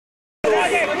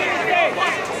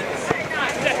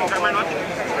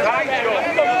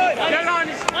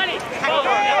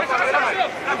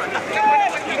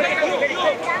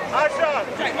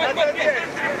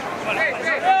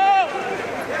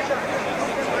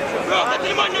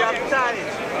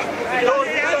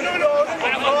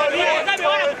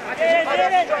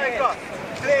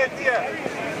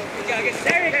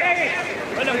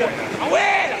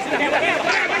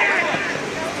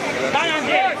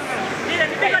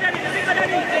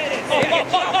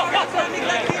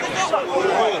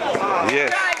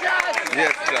Yes.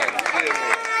 Yes, John.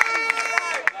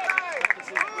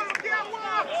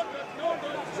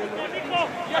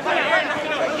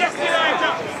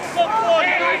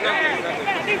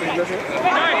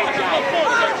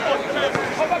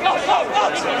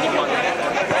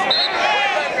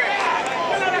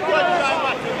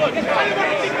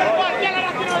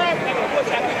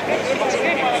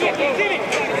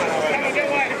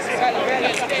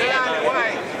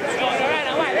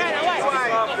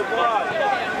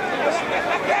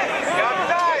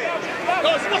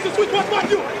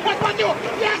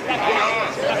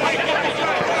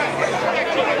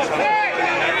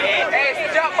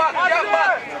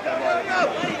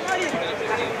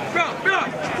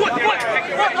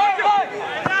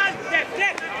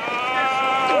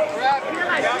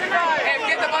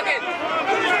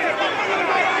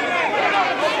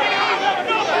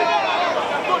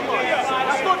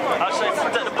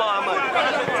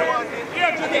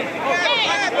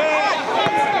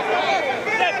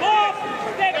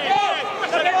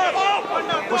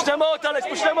 Push them out, Alex,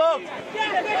 push them out!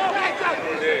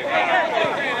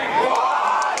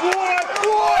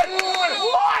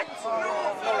 What?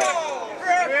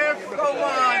 Come on,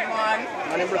 man.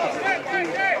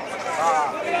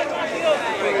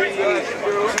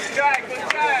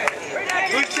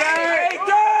 Good try!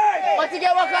 What you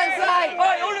get walk inside?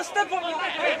 Oh, you want to step up!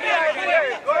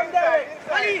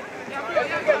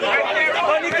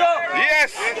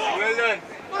 Yes! Well done.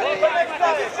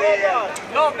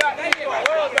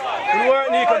 Good work,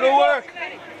 Nico, good work.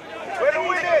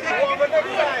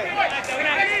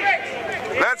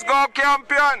 Let's go,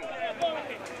 champion!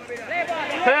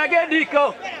 Play again,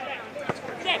 Nico.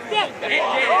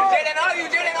 Jaden, all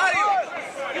you.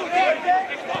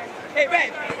 Hey, Ben,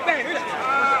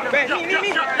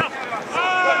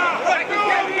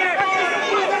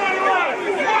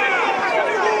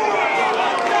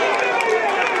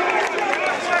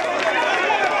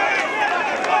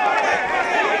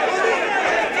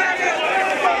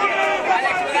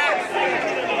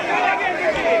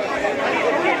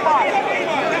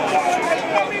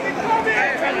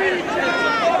 me.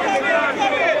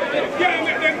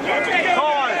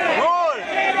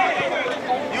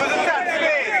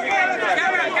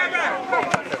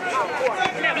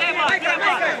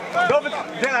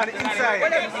 Then on the inside.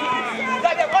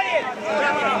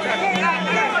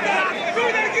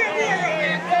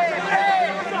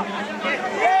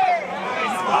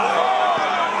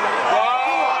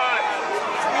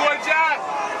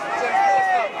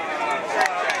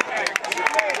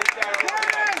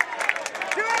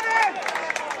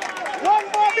 One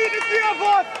ball beat the three of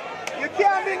us. You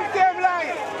can't be in the same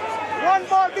line. One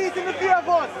ball beating the three of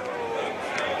us.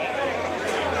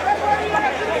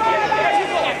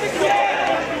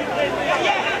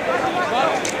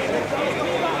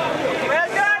 Well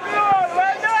done, Roll!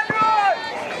 Well done, Roll!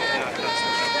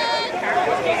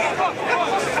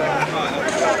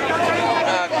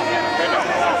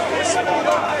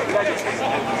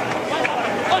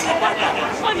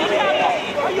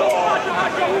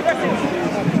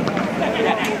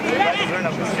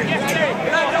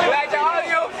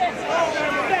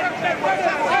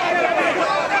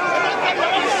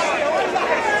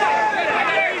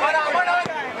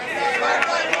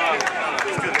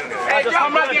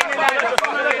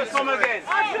 Come again.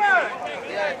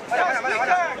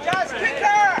 Just kick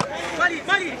her! Mali!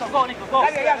 Go, Nico, go!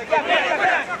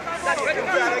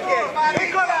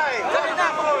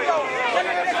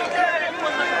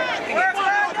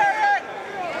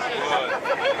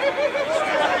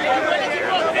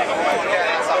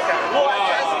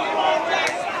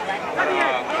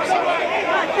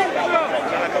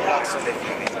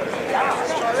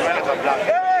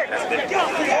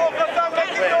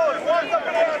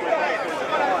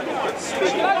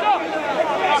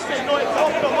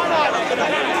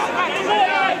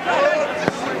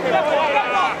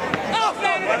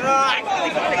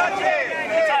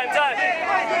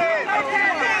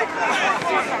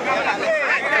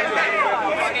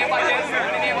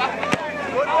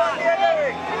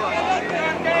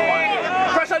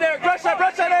 Pressure there, pressure!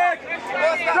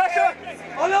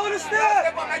 All over the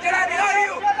step!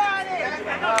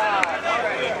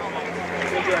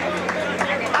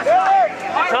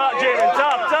 Top, Jaden,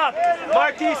 top!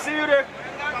 Marquis, see you there!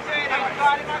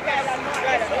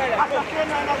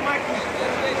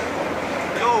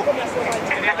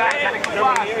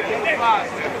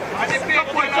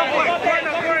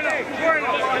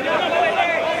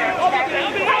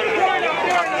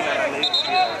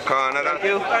 Corner that.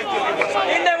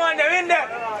 In there, man, they're in there.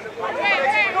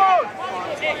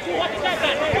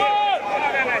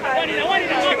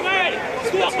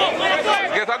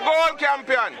 Get a goal,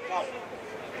 champion.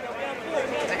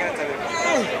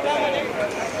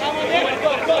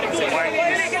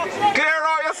 Clear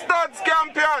out your studs,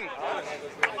 champion.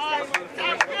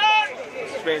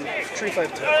 Spend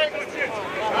 352.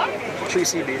 3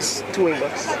 CBs, 2 wing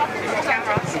backs.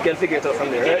 You can figure it out from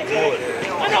there, right?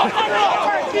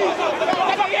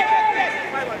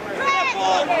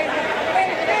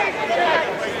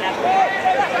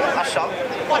 A shot.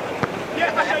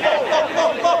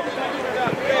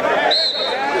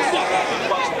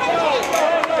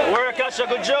 Work, Asha,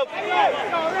 good job.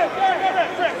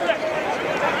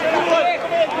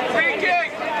 Free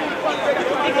kick.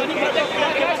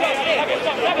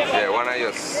 Yeah, one of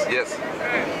yours. Yes.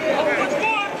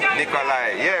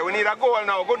 Nikolai. Yeah, we need a goal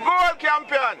now. Good goal,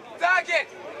 champion. Target.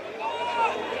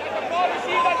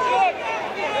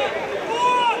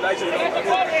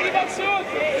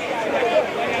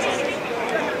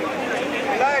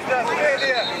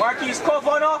 Marquis,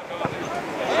 cover now.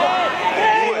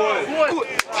 Good.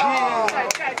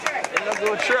 Let's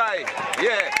go try.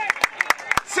 Yeah.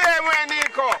 Same way,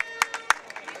 Nico.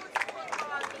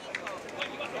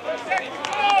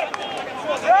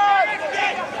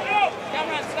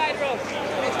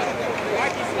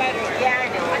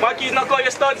 Marquis, now call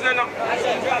your studs now.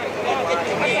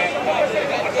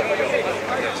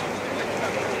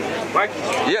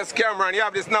 Marquis. Yes, Cameron, you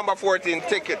have this number 14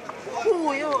 ticket.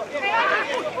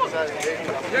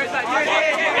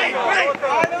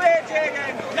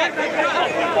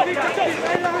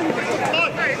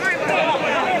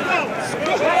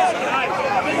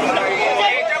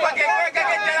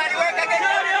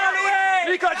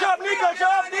 Nico, jump,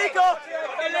 Nico.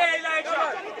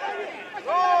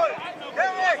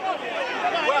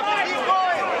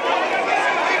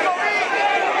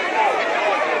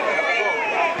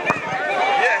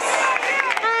 Yes.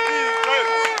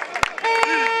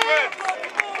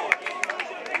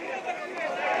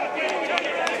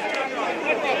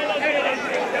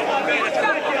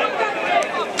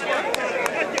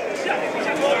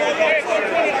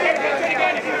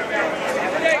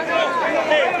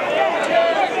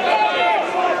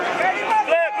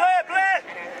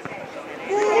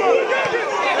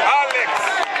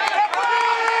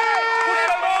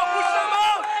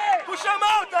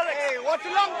 Watch the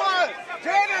long ball.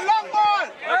 Jaden, long ball.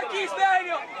 Marquis, behind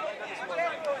you.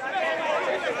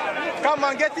 Come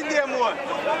on, get in there more.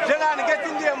 Jelani, get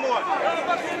in there more.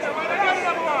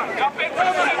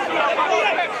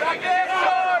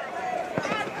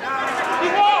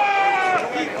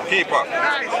 Keeper.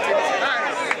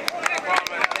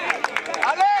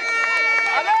 Alex!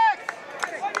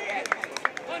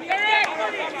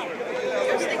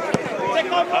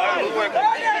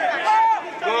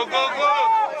 Go, go, go.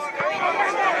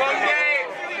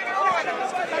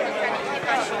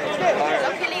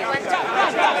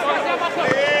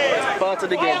 Part of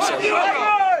the game, sir. This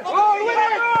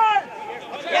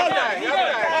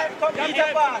is your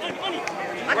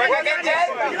boy.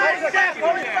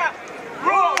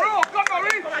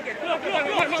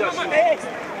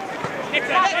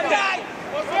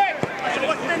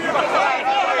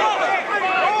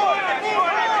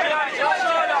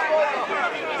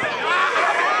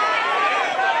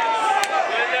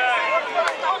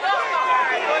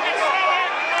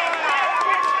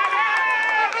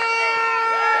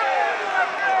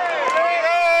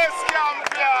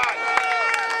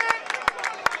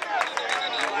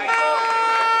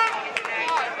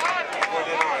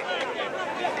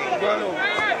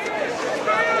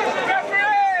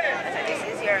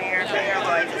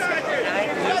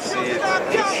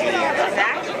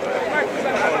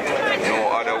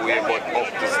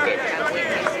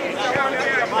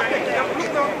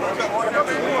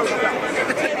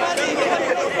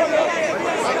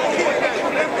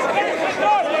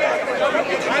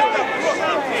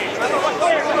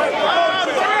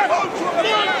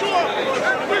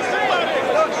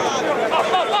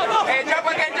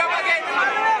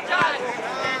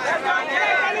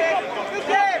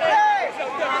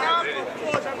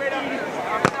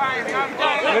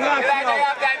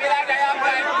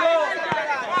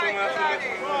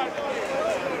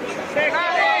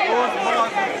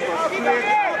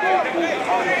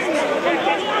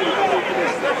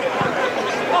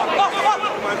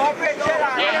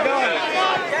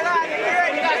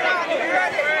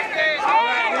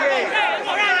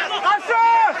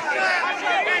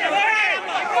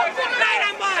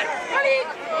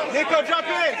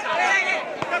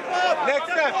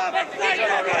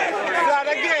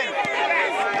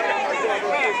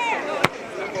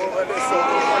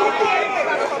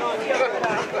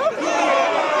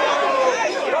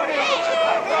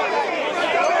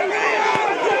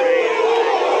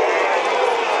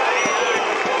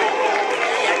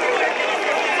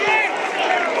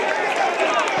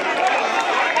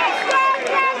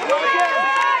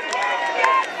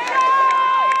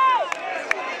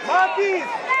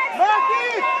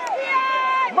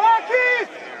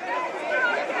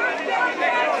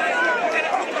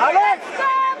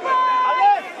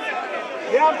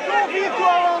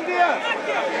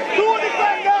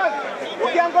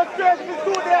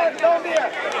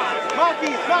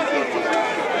 Monkeys.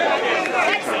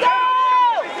 Let's go!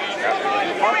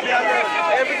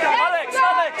 Every time. Alex.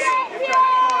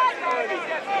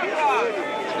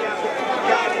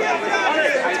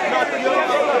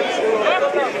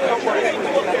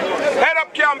 Head up,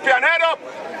 champion, head up.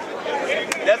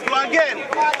 Let's go again.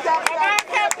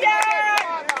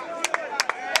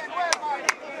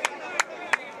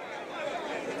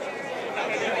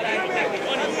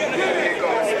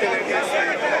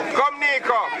 Come,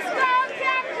 Nico.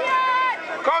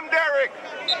 Come, Derek.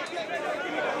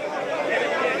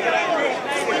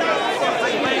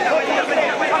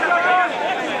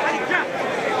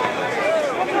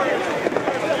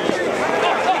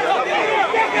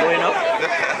 Going up.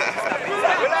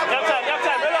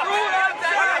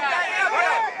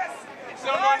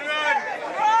 Someone run.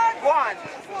 One.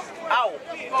 Ow.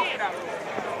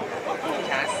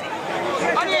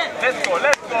 Let's go.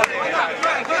 Let's go,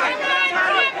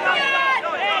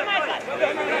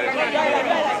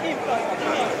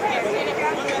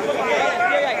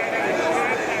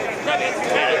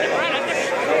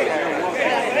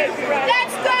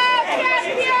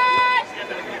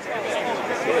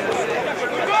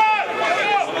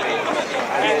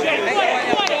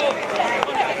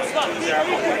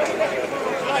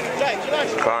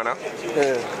 Corner.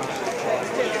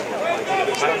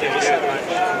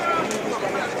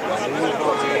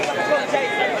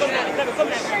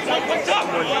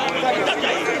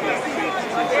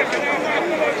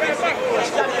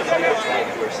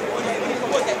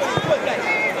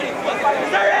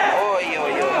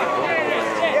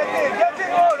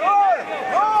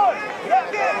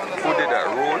 Who did that?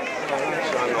 Roll?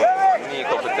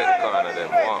 Nico for the corner then.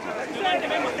 Warm.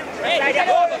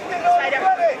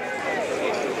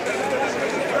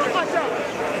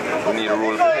 We need a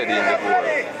roll for heading in the goal.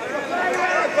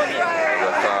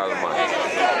 That's all, man.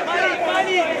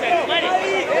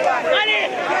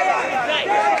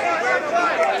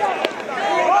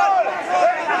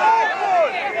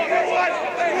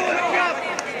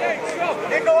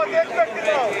 They know what they expect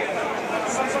now.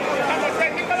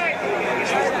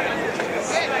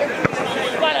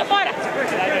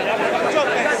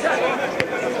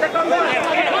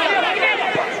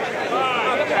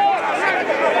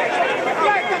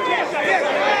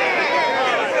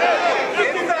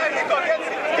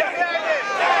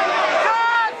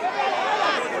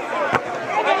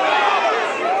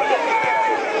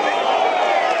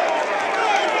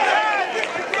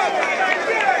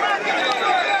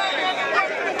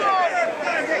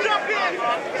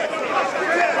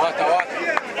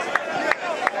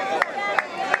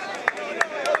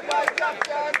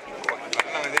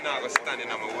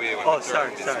 Oh,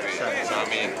 sorry. So, I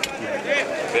mean,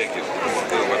 beg you.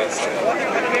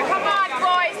 Come on,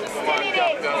 boys.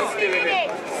 Still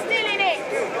in it.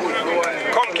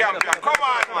 Come, champion. Come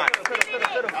on, man.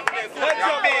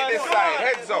 You're being this side.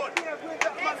 Heads up.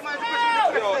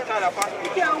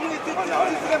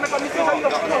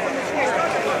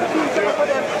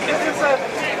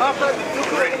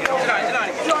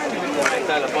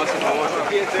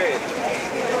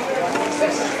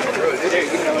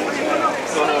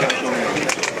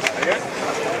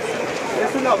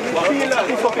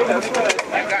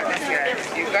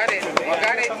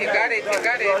 You got it.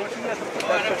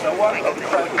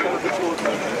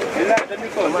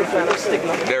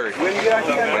 Derek, when you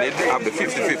have the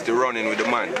 50-50 running with the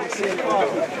man,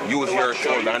 use your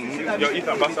shoulder and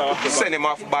send him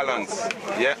off balance.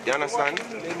 Yeah, you understand?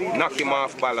 Knock him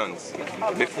off balance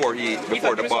before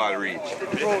the ball reach.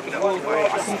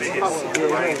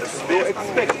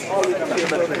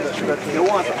 You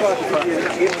want to